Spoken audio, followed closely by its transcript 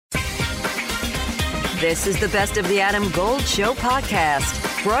This is the Best of the Adam Gold Show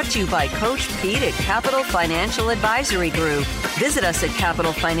podcast, brought to you by Coach Pete at Capital Financial Advisory Group. Visit us at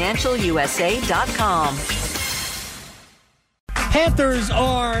capitalfinancialusa.com. Panthers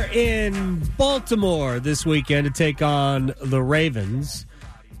are in Baltimore this weekend to take on the Ravens.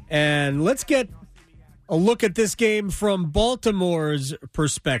 And let's get a look at this game from Baltimore's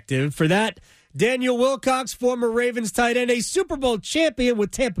perspective. For that, Daniel Wilcox, former Ravens tight end, a Super Bowl champion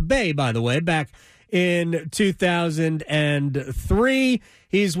with Tampa Bay, by the way, back in 2003.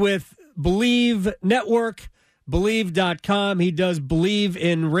 He's with Believe Network, Believe.com. He does Believe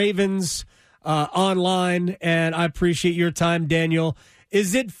in Ravens online, and I appreciate your time, Daniel.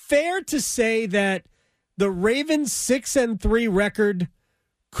 Is it fair to say that the Ravens' 6-3 record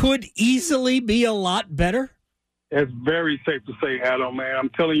could easily be a lot better? It's very safe to say, Adam, man. I'm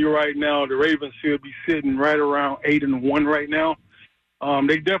telling you right now, the Ravens should be sitting right around 8-1 right now.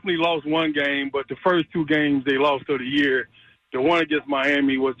 They definitely lost one game, but the first two games they lost of the year, the one against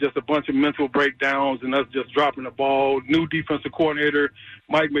Miami was just a bunch of mental breakdowns and us just dropping the ball. New defensive coordinator,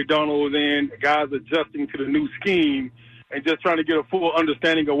 Mike McDonald, was in. The guys adjusting to the new scheme and just trying to get a full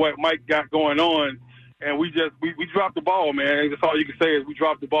understanding of what Mike got going on. And we dropped the ball, man. That's all you can say is we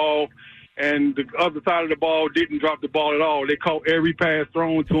dropped the ball. And the other side of the ball didn't drop the ball at all. They caught every pass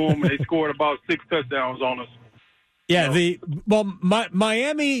thrown to them, and they scored about 6 touchdowns on us. Yeah,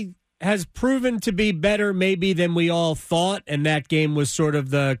 Miami has proven to be better maybe than we all thought, and that game was sort of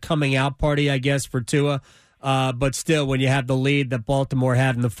the coming out party, I guess, for Tua. But still, when you have the lead that Baltimore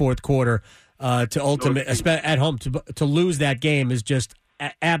had in the fourth quarter, at home to lose that game is just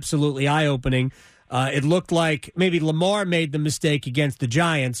absolutely eye-opening. It looked like maybe Lamar made the mistake against the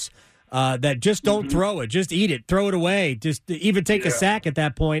Giants. That just don't throw it, just eat it, throw it away, just even take a sack at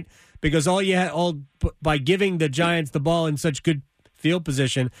that point, because by giving the Giants the ball in such good field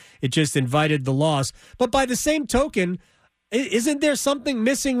position, it just invited the loss. But by the same token, isn't there something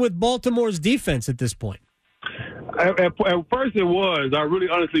missing with Baltimore's defense at this point? At first it was. I really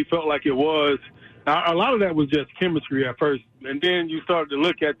honestly felt like it was. A lot of that was just chemistry at first, and then you started to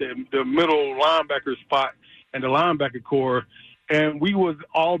look at the middle linebacker spot and the linebacker core. And we was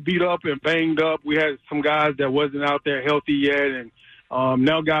all beat up and banged up. We had some guys that wasn't out there healthy yet, and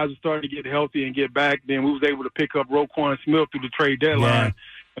now guys are starting to get healthy and get back. Then we was able to pick up Roquan Smith through the trade deadline,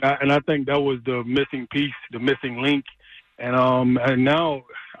 and I think that was the missing piece, the missing link. And now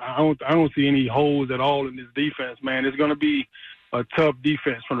I don't see any holes at all in this defense, man. It's going to be a tough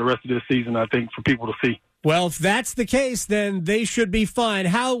defense for the rest of this season, I think, for people to see. Well, if that's the case, then they should be fine.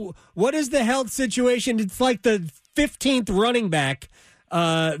 What is the health situation? It's like the 15th running back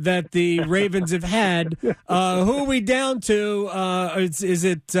that the Ravens have had. Who are we down to? Is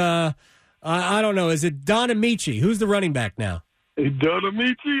it I don't know. Is it Don Amici? Who's the running back now? Don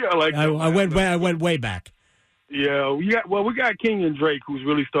Amici? I went way back. Yeah, we got Kenyon Drake, who's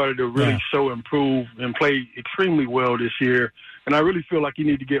really started to improve and play extremely well this year. And I really feel like you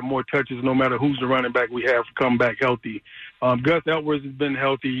need to get more touches no matter who's the running back we have come back healthy. Gus Edwards has been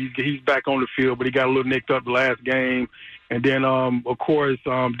healthy. He's back on the field, but he got a little nicked up the last game. And then, of course,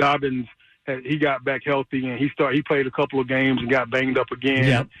 Dobbins, he got back healthy, and he played a couple of games and got banged up again.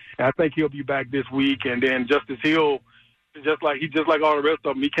 Yep. And I think he'll be back this week. And then Justice Hill, just like all the rest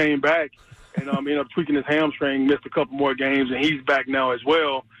of them, he came back and ended up tweaking his hamstring, missed a couple more games, and he's back now as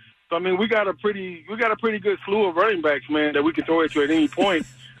well. So, I mean, we got a pretty good slew of running backs, man, that we can throw it to at any point.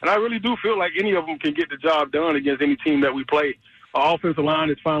 And I really do feel like any of them can get the job done against any team that we play. Our offensive line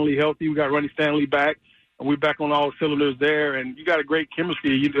is finally healthy. We got Ronnie Stanley back, and we're back on all cylinders there. And you got a great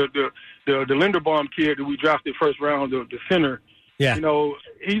chemistry. The Linderbaum kid that we drafted first round, the center. Yeah. You know,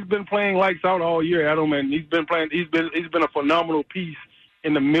 he's been playing lights out all year, Adam, and he's been a phenomenal piece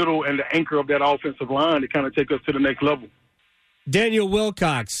in the middle and the anchor of that offensive line to kind of take us to the next level. Daniel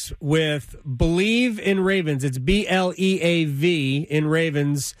Wilcox with Believe in Ravens. It's BLEAV in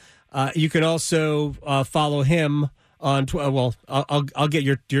Ravens. You can also follow him on I'll get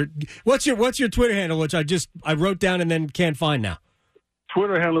your what's your Twitter handle, which I wrote down and then can't find now.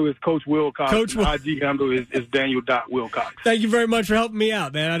 Twitter handle is Coach Wilcox. IG handle is Daniel.Wilcox. Thank you very much for helping me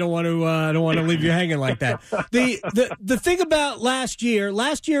out, man. I don't want to leave you hanging like that. The thing about last year,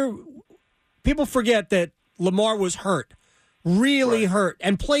 people forget that Lamar was hurt. Really hurt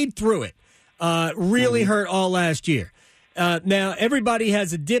and played through it. Really hurt all last year. Now, everybody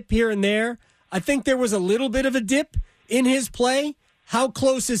has a dip here and there. I think there was a little bit of a dip in his play. How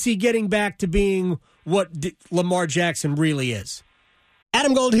close is he getting back to being what Lamar Jackson really is?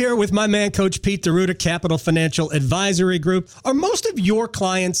 Adam Gold here with my man, Coach Pete DeRuta, Capital Financial Advisory Group. Are most of your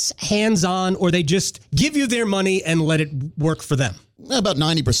clients hands-on, or they just give you their money and let it work for them? About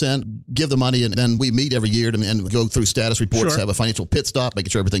 90% give the money, and then we meet every year and go through status reports, have a financial pit stop,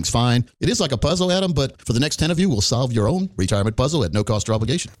 making sure everything's fine. It is like a puzzle, Adam, but for the next 10 of you, we'll solve your own retirement puzzle at no cost or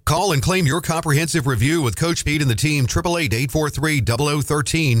obligation. Call and claim your comprehensive review with Coach Pete and the team,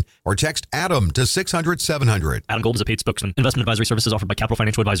 888-843-0013, or text ADAM to 600-700. Adam Gold is a paid spokesman. Investment advisory services offered by Capital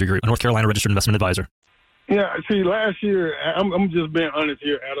Financial Advisory Group, a North Carolina registered investment advisor. Yeah, see, last year, I'm just being honest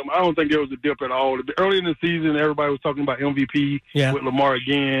here, Adam. I don't think there was a dip at all. Early in the season, everybody was talking about MVP with Lamar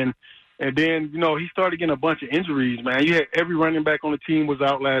again. And then, he started getting a bunch of injuries, man. You had every running back on the team was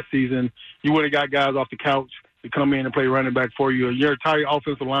out last season. You would have got guys off the couch to come in and play running back for you. Your entire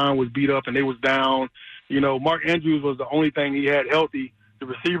offensive line was beat up and they was down. Mark Andrews was the only thing he had healthy. The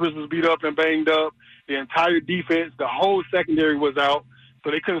receivers was beat up and banged up. The entire defense, the whole secondary was out,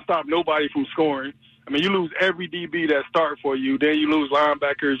 so they couldn't stop nobody from scoring. I mean, you lose every DB that start for you. Then you lose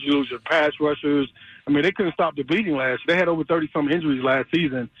linebackers. You lose your pass rushers. I mean, they couldn't stop the bleeding last year. They had over 30-some injuries last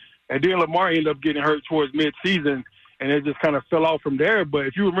season. And then Lamar ended up getting hurt towards mid-season, and it just kind of fell off from there. But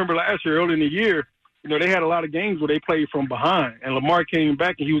if you remember last year, early in the year, they had a lot of games where they played from behind. And Lamar came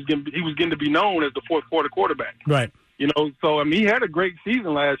back, and he was getting to be known as the fourth quarter quarterback. Right. So, I mean, he had a great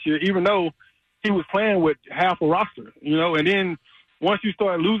season last year, even though he was playing with half a roster, and then – once you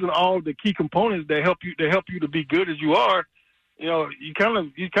start losing all the key components that help you to be good as you are, you kind of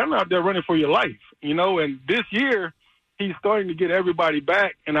out there running for your life, And this year, he's starting to get everybody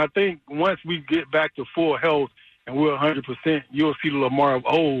back. And I think once we get back to full health and we're 100%, you'll see the Lamar of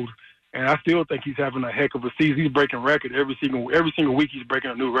old. And I still think he's having a heck of a season. He's breaking record every single week. He's breaking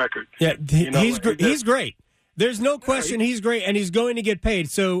a new record. Yeah, he's great. There's no question he's great, and he's going to get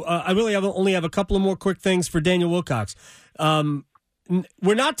paid. So I really only have a couple of more quick things for Daniel Wilcox.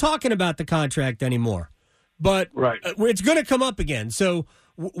 We're not talking about the contract anymore, but it's going to come up again. So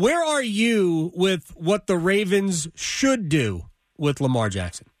where are you with what the Ravens should do with Lamar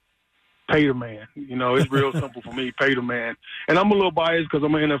Jackson? Pay the man. It's real simple for me. Pay the man. And I'm a little biased because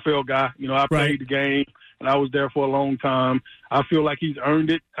I'm an NFL guy. I played the game, and I was there for a long time. I feel like he's earned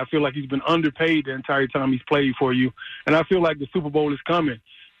it. I feel like he's been underpaid the entire time he's played for you. And I feel like the Super Bowl is coming.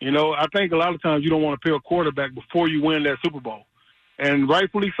 I think a lot of times you don't want to pay a quarterback before you win that Super Bowl. And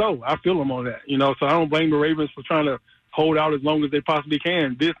rightfully so. I feel them on that, so I don't blame the Ravens for trying to hold out as long as they possibly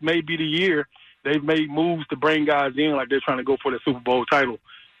can. This may be the year they've made moves to bring guys in like they're trying to go for the Super Bowl title.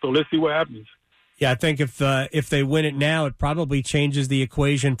 So let's see what happens. Yeah, I think if they win it now, it probably changes the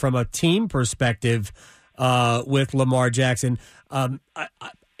equation from a team perspective with Lamar Jackson.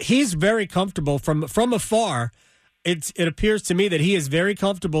 He's very comfortable from afar. It appears to me that he is very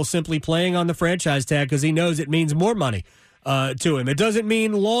comfortable simply playing on the franchise tag because he knows it means more money to him. It doesn't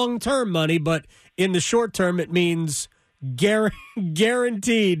mean long-term money, but in the short term, it means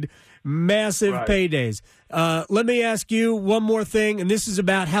guaranteed massive paydays. Let me ask you one more thing, and this is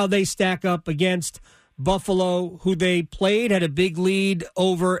about how they stack up against Buffalo, who they played, had a big lead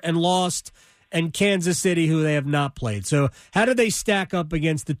over and lost, and Kansas City, who they have not played. So how do they stack up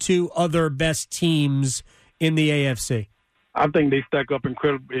against the two other best teams in the AFC? I think they stack up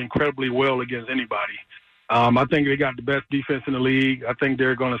incredibly well against anybody. I think they got the best defense in the league. I think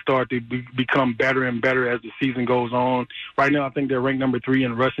they're going to start to become better and better as the season goes on. Right now, I think they're ranked number 3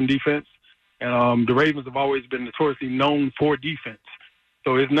 in rushing defense. And the Ravens have always been notoriously known for defense.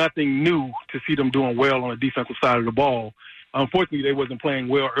 So it's nothing new to see them doing well on the defensive side of the ball. Unfortunately, they wasn't playing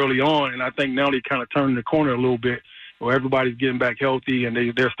well early on, and I think now they kind of turned the corner a little bit where everybody's getting back healthy and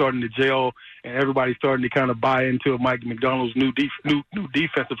they're starting to gel, and everybody's starting to kind of buy into Mike McDonald's new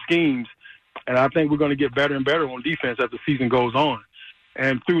defensive schemes. And I think we're going to get better and better on defense as the season goes on.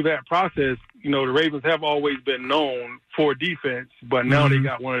 And through that process, the Ravens have always been known for defense, but now they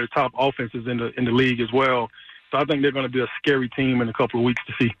got one of the top offenses in the league as well. So I think they're going to be a scary team in a couple of weeks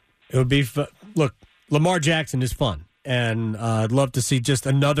to see. It would be look, Lamar Jackson is fun, and I'd love to see just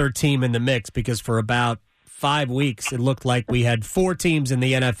another team in the mix because for about 5 weeks it looked like we had 4 teams in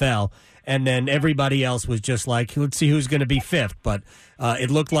the NFL. And then everybody else was just like, let's see who's going to be 5th. But it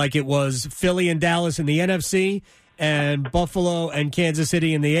looked like it was Philly and Dallas in the NFC and Buffalo and Kansas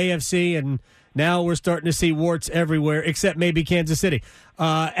City in the AFC. And now we're starting to see warts everywhere except maybe Kansas City.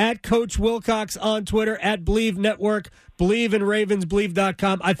 At Coach Wilcox on Twitter, at Believe Network, Believe in Ravens,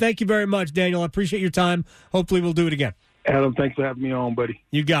 Believe.com. I thank you very much, Daniel. I appreciate your time. Hopefully we'll do it again. Adam, thanks for having me on, buddy.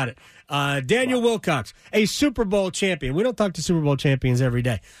 You got it. Daniel Wilcox, a Super Bowl champion. We don't talk to Super Bowl champions every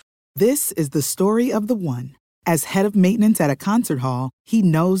day. This is the story of the one. As head of maintenance at a concert hall, he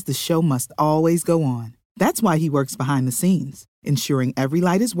knows the show must always go on. That's why he works behind the scenes, ensuring every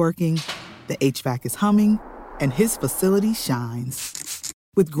light is working, the HVAC is humming, and his facility shines.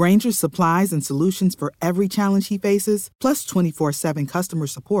 With Granger's supplies and solutions for every challenge he faces, plus 24/7 customer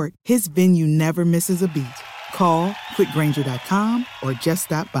support, his venue never misses a beat. Call quickgranger.com or just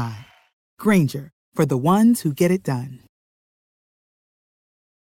stop by. Granger, for the ones who get it done.